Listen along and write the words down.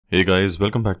Hey guys,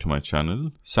 welcome back to my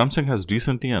channel. Samsung has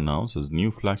recently announced its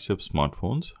new flagship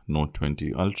smartphones, Note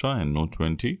 20 Ultra and Note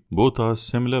 20. Both are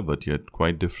similar but yet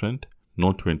quite different.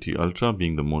 Note 20 Ultra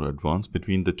being the more advanced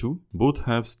between the two. Both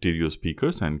have stereo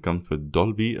speakers and comes with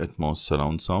Dolby Atmos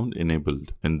surround sound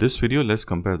enabled. In this video, let's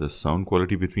compare the sound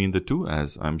quality between the two,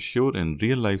 as I'm sure in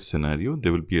real life scenario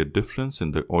there will be a difference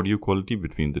in the audio quality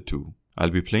between the two. I'll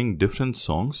be playing different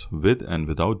songs with and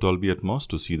without Dolby Atmos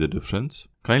to see the difference.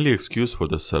 Kindly excuse for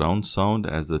the surround sound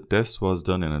as the test was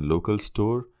done in a local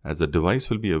store, as the device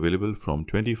will be available from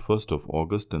 21st of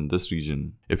August in this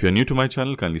region. If you're new to my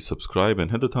channel, kindly subscribe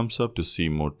and hit the thumbs up to see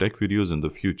more tech videos in the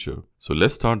future. So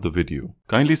let's start the video.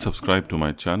 Kindly subscribe to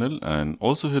my channel and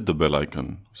also hit the bell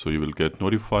icon so you will get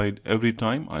notified every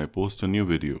time I post a new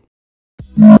video.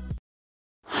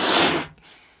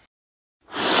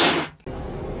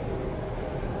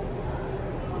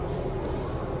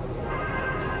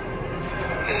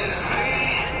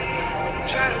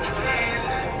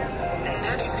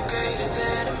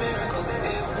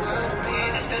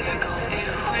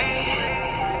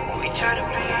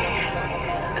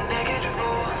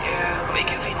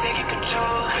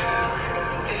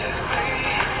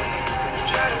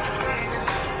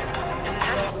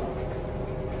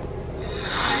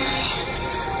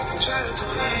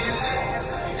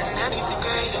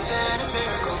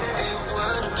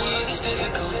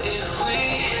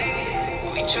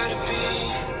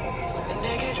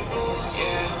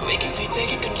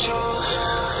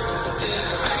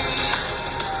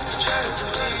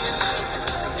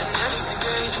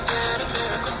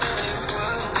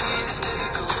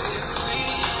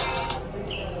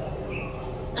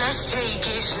 Let's take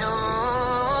it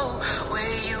slow.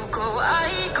 Where you go,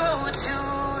 I go too.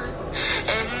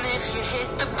 And if you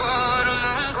hit the bottom,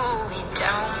 I'm going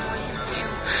down with you.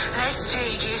 Let's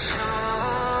take it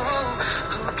slow.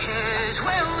 Who cares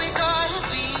where we gotta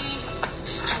be?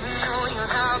 You know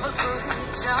you'll have a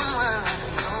good time wherever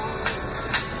you're.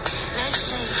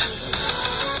 Let's take it.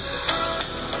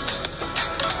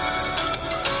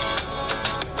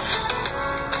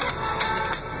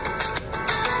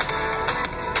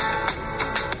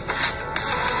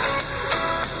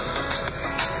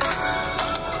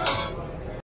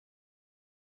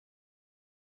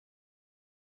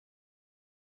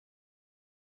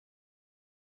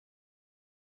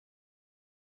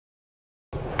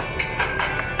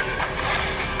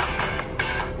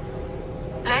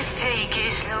 Let's take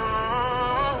it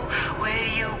slow. Where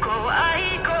you go,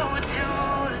 I go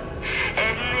too.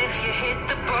 And if you hit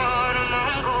the bottom,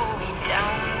 I'm going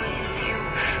down with you.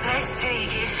 Let's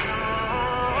take it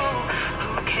slow.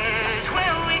 Who cares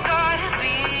where we gotta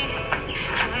be?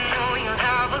 You know you'll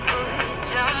have a good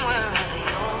time wherever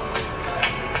you're.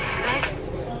 Let's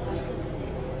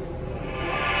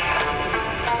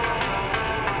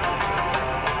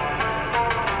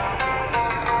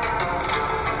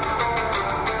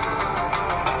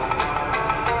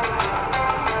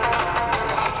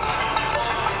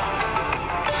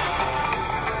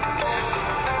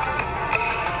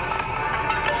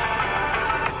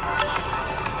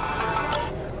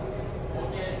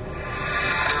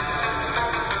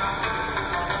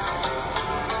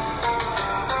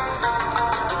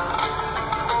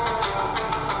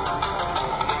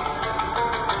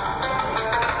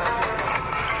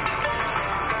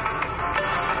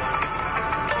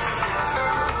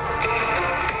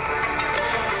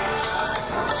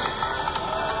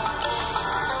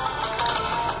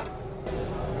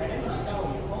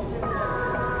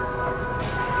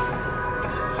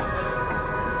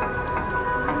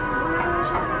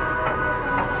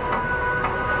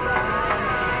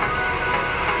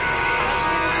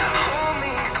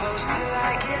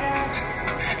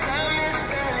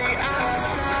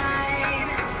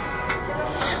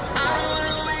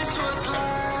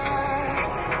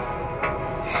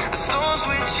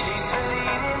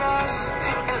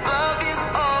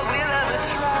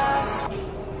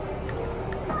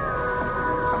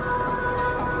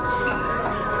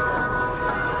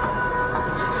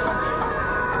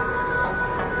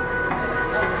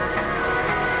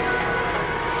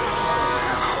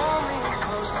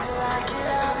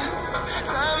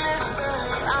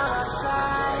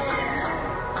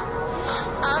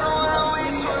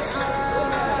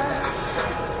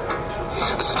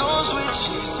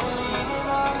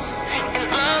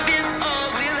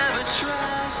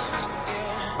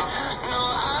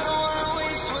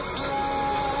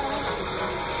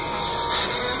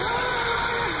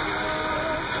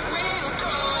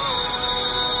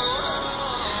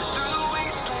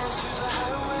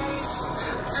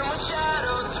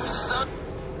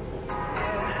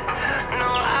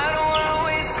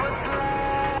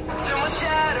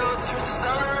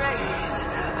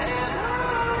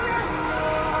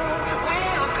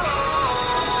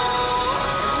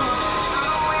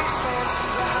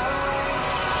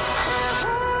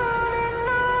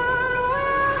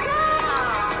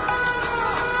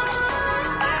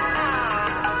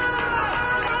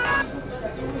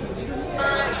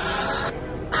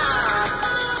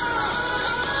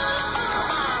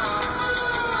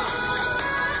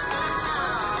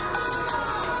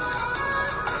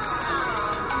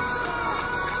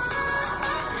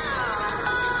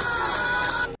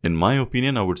In my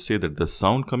opinion, I would say that the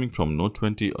sound coming from Note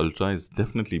 20 Ultra is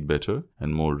definitely better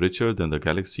and more richer than the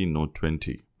Galaxy Note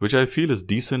 20, which I feel is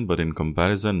decent but in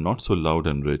comparison not so loud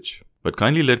and rich. But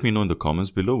kindly let me know in the comments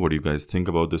below what you guys think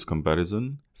about this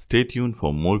comparison. Stay tuned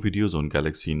for more videos on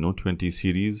Galaxy Note 20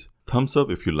 series. Thumbs up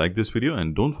if you like this video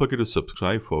and don't forget to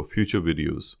subscribe for future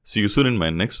videos. See you soon in my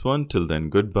next one. Till then,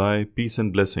 goodbye, peace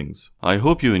and blessings. I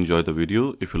hope you enjoyed the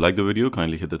video. If you like the video,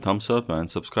 kindly hit the thumbs up and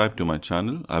subscribe to my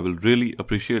channel. I will really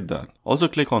appreciate that. Also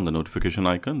click on the notification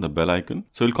icon, the bell icon,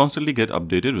 so you'll constantly get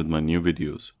updated with my new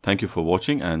videos. Thank you for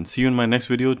watching and see you in my next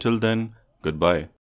video. Till then, goodbye.